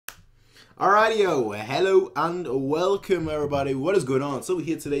Alrighty-o, hello and welcome everybody. What is going on? So we're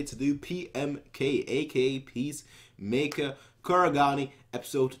here today to do PMK, aka Peacemaker Kurogane,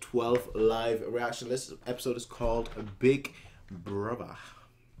 episode 12 live reaction. This episode is called Big Brother.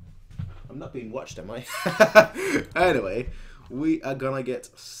 I'm not being watched, am I? Anyway, we are gonna get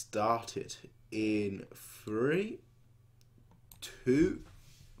started in 3, 2.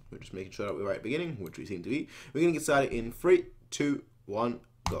 We're just making sure that we're right at the beginning, which we seem to be. We're gonna get started in 3, 2, 1,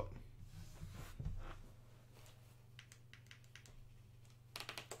 go.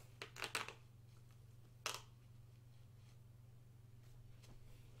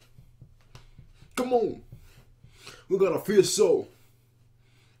 Come on, we're gonna feel so.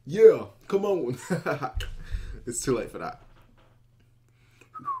 Yeah, come on. It's too late for that.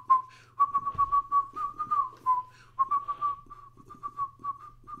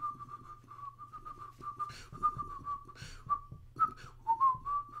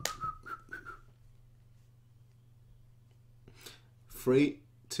 Three,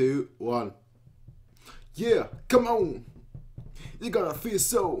 2, 1. Yeah, come on. You're gonna feel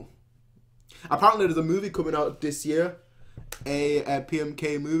so. Apparently there's a movie coming out this year, a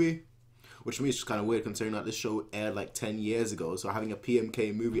PMK movie, which to me is just kind of weird considering that this show aired like 10 years ago. So having a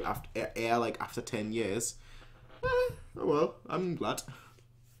PMK movie after 10 years, oh well, I'm glad.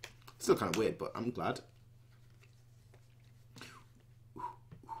 Still kind of weird, but I'm glad.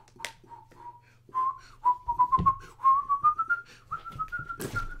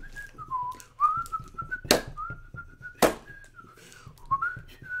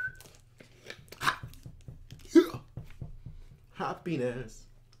 Happiness.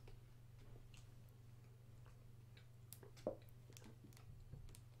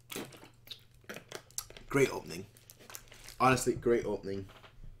 Great opening. Honestly, great opening.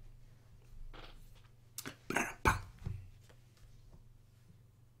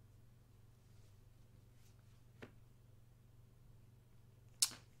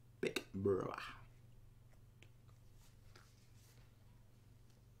 Big bro.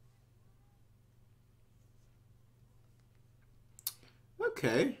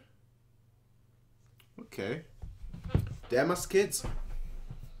 Okay. Okay. Damn us kids.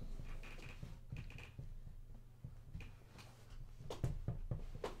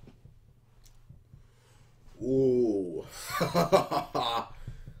 Ooh. That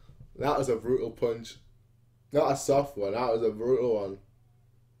was a brutal punch. Not a soft one, that was a brutal one.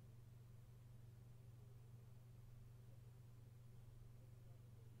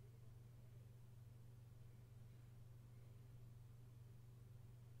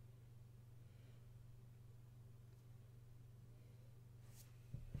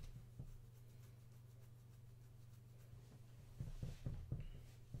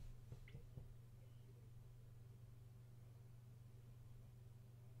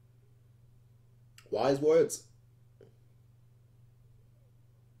 Wise words.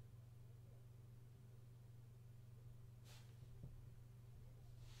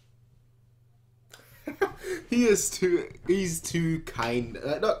 He's too kind,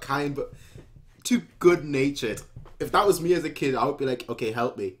 not kind, but too good-natured. If that was me as a kid, I would be like, okay,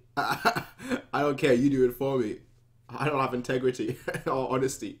 help me. I don't care, you do it for me. I don't have integrity or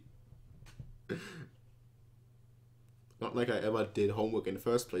honesty. Not like I ever did homework in the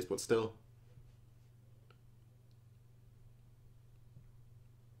first place, but still.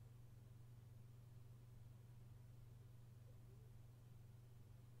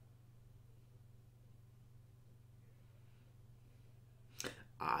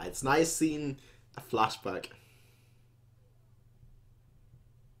 It's nice seeing a flashback.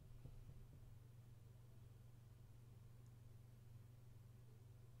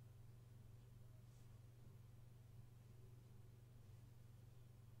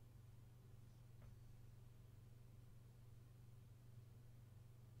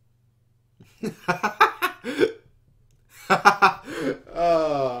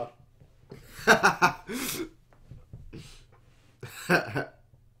 Oh.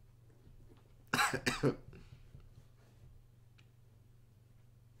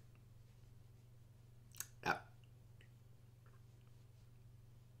 Yeah.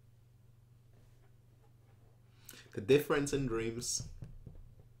 The difference in dreams.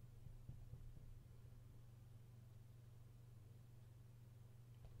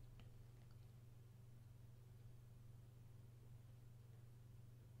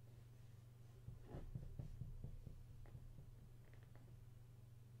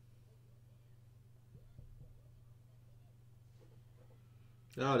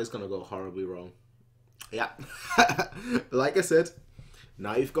 Oh, this is gonna go horribly wrong. Yeah. Like I said,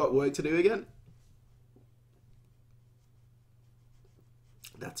 now you've got work to do again.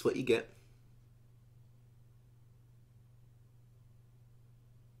 That's what you get.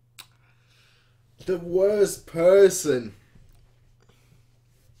 The worst person.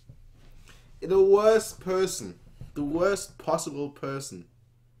 The worst person. The worst possible person.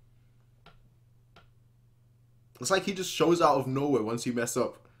 It's like he just shows out of nowhere once you mess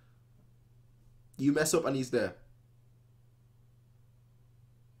up. You mess up and he's there.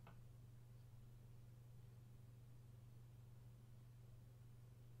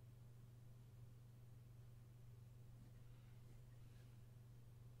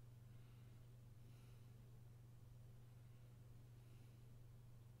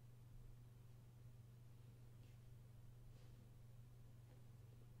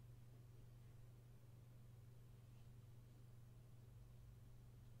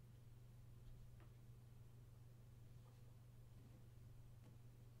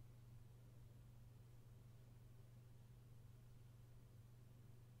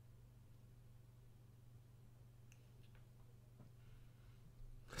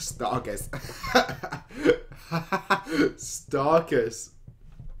 Stalkers. Stalkers.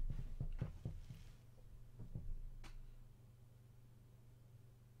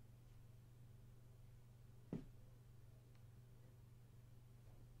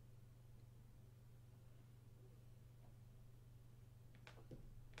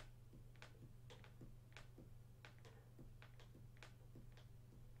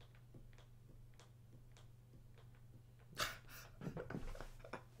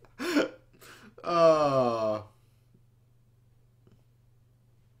 Oh.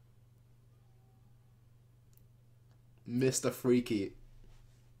 Mr. Freaky.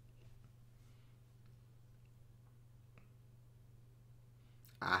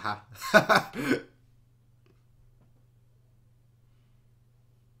 Aha.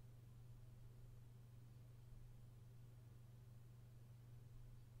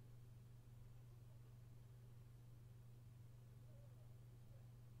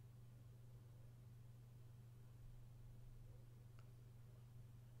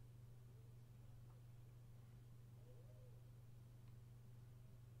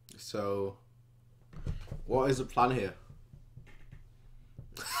 So, what is the plan here?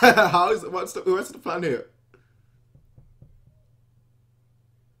 What's the plan here?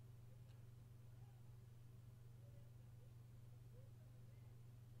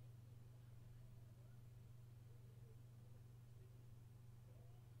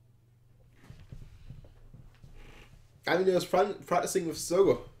 I mean, he was practicing with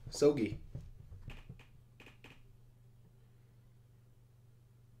Sogi.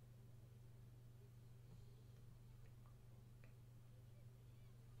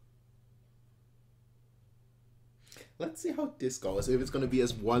 Let's see how this goes. If it's going to be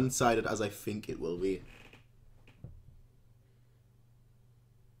as one-sided as I think it will be.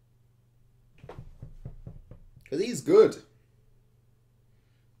 Because he's good.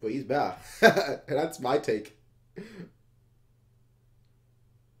 But he's bad. That's my take.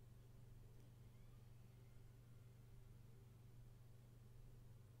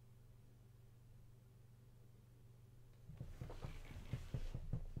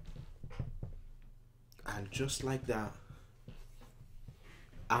 And just like that.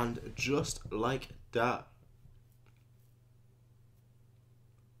 And just like that.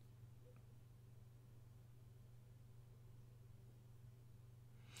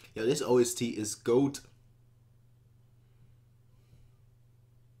 Yeah, this OST is GOAT.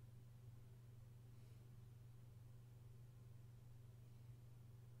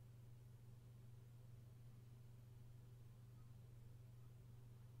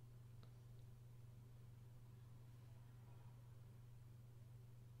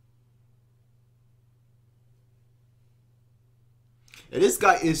 Yeah, this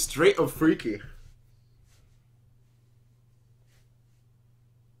guy is straight up freaky.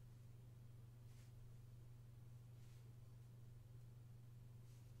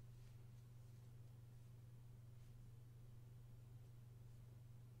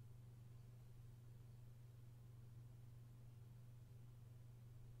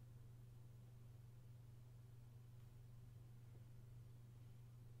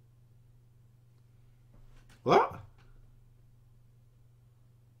 What?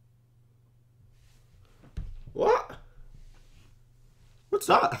 What? What's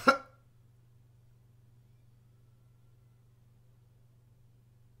that?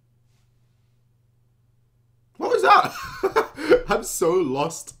 What was that? I'm so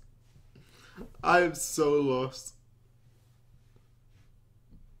lost. I'm so lost.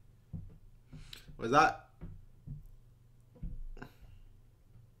 Was that?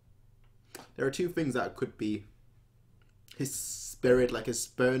 There are two things that could be. His spirit, like his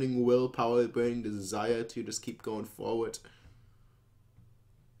burning willpower, burning desire to just keep going forward.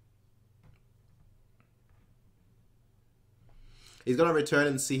 He's gonna return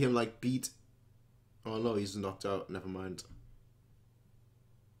and see him like beat. Oh no, he's knocked out. Never mind.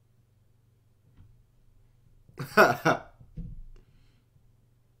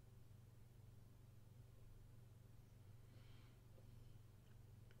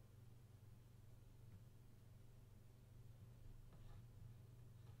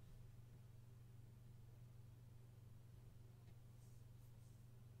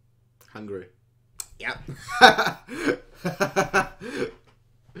 Hungry. Yep.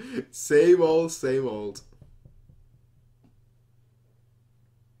 Same old, same old.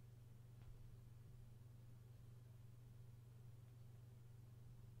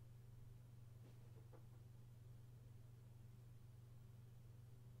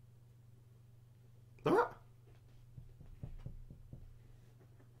 What?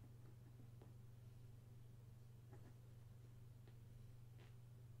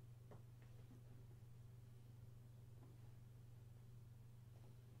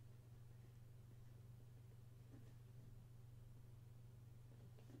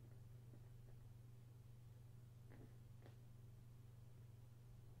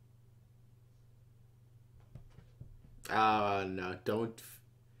 Ah, no, don't.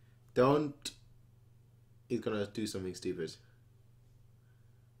 He's gonna do something stupid.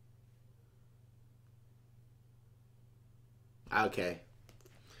 Okay.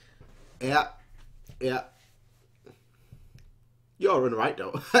 Yeah, yeah. You're in right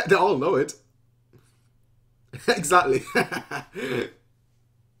though. They all know it. Exactly.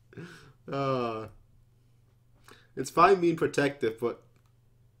 uh, it's fine being protective, but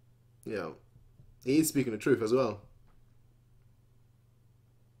you know, he's speaking the truth as well.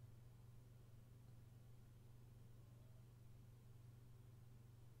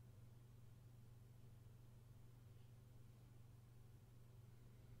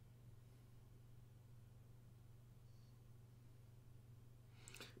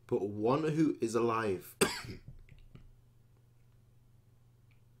 But one who is alive.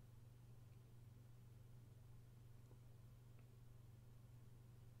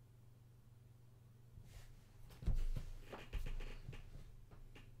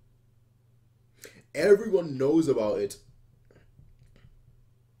 Everyone knows about it.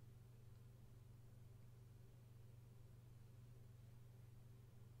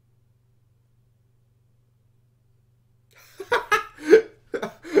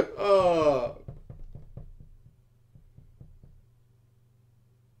 Oh.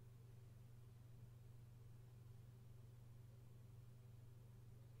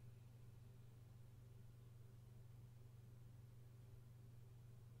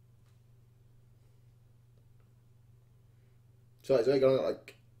 So is it going to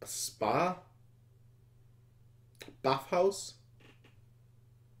like a spa? Bathhouse?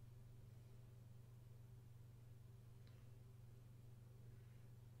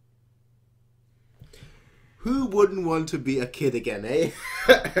 Who wouldn't want to be a kid again, eh?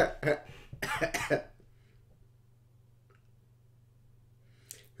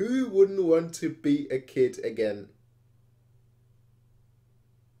 Who wouldn't want to be a kid again?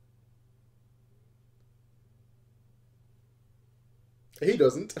 He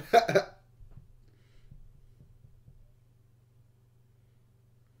doesn't.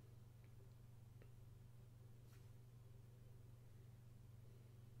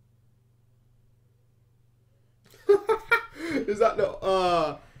 Is that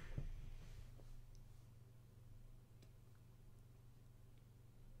not?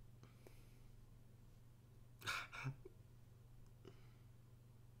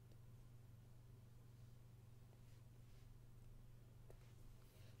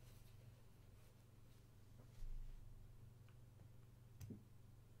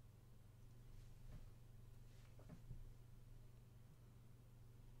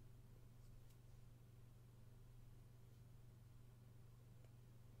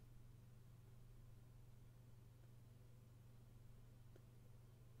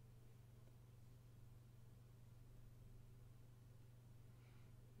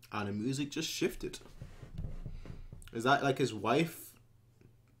 And the music just shifted. Is that like his wife?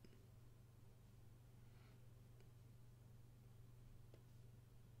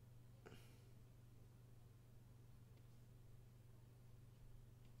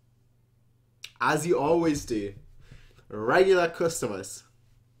 As you always do. Regular customers.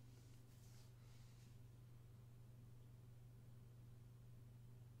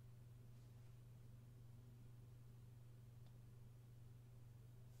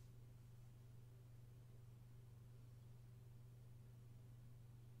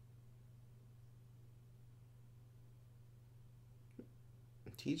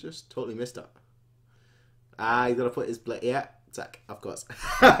 He just totally missed that. Ah, he's gonna put his blade. Yeah, Zach, of course.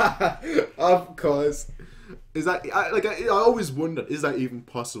 Of course. Is that I always wondered, is that even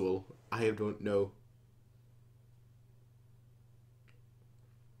possible? I don't know.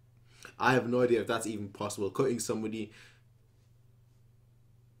 I have no idea if that's even possible. Cutting somebody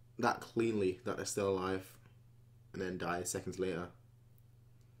that cleanly that they're still alive and then die seconds later.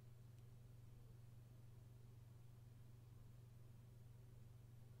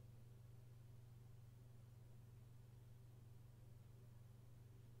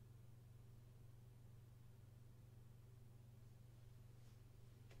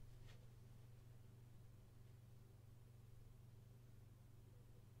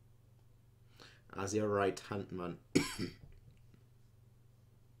 As your right hand man.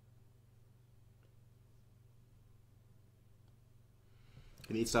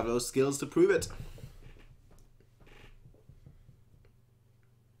 He needs to have those skills to prove it.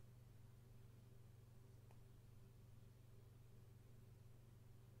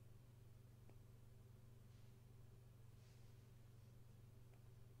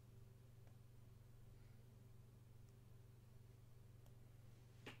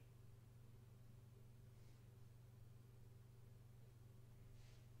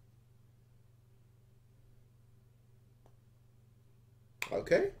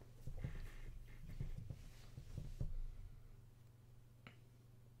 Okay.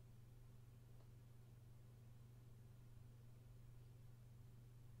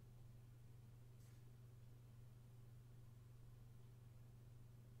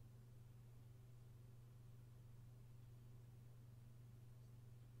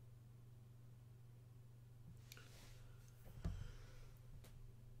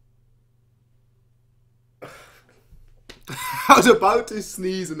 I was about to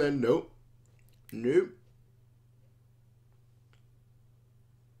sneeze and then nope. Nope.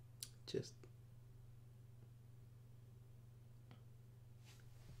 Just.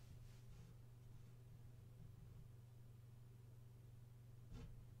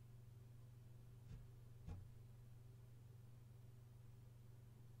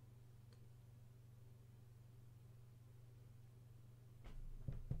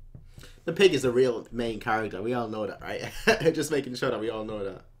 The pig is the real main character. We all know that, right? Just making sure that we all know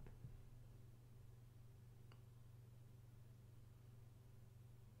that.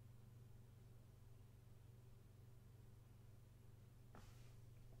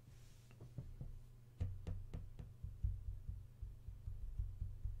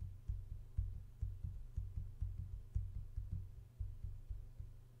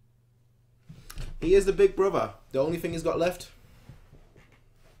 He is the big brother. The only thing he's got left.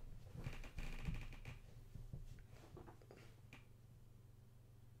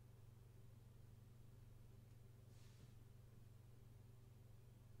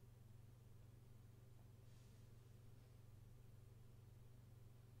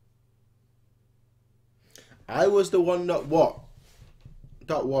 I was the one that what?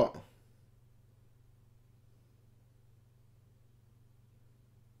 That what?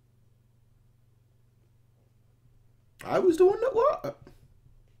 I was the one that what?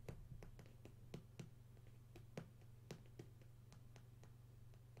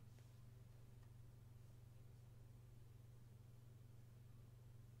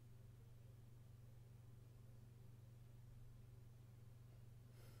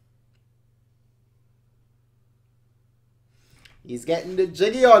 He's getting the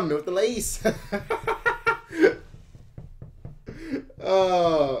jiggy on with the lace.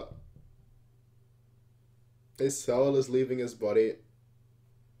 Oh. His soul is leaving his body.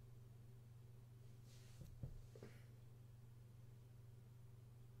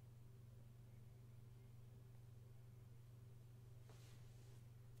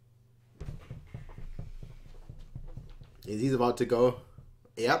 He's about to go.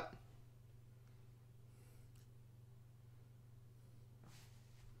 Yep.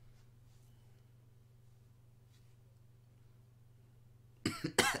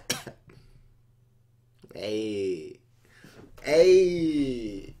 Hey.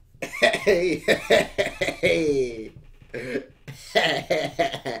 Hey. Hey. Hey.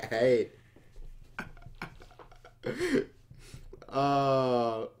 Hey.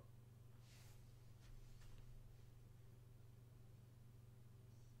 Oh.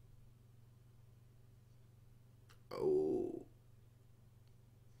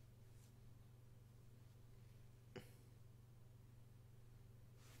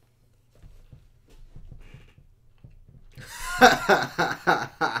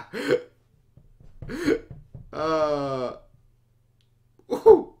 Uh,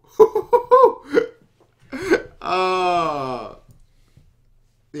 uh,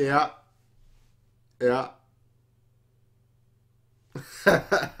 yeah, yeah. You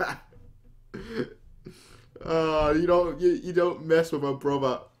don't mess with a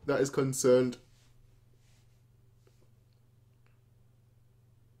brother that is concerned.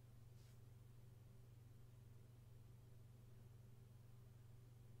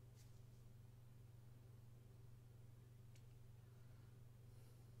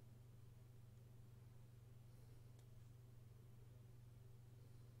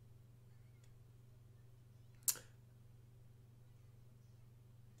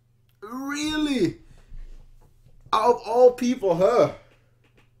 Really? Out of all people, her.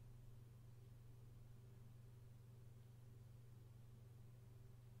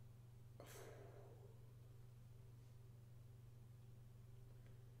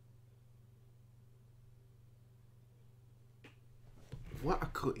 What a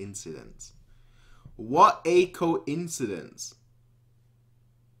coincidence. What a coincidence.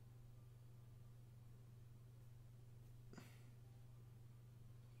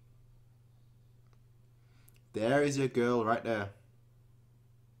 There is your girl right there.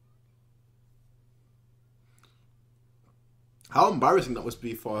 How embarrassing that must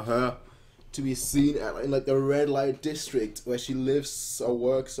be for her to be seen in like the red light district where she lives or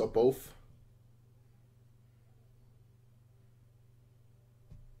works or both.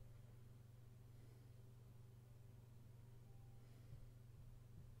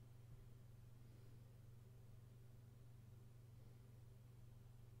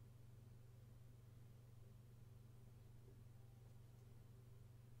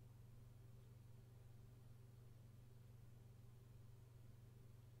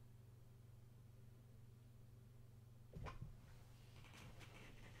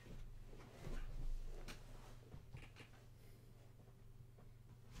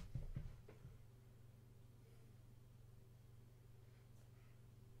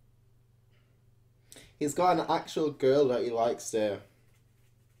 He's got an actual girl that he likes there.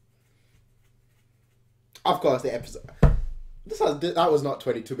 Of course, the episode. That was not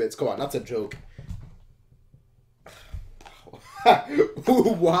 22 bits. Come on, that's a joke.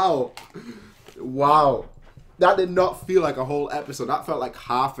 Wow. Wow. That did not feel like a whole episode. That felt like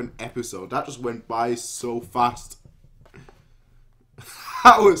half an episode. That just went by so fast.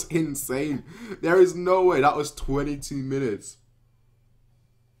 That was insane. There is no way that was 22 minutes.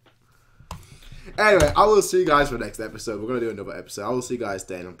 Anyway, I will see you guys for the next episode. We're going to do another episode. I will see you guys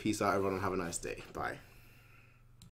then. And peace out, everyone, and have a nice day. Bye.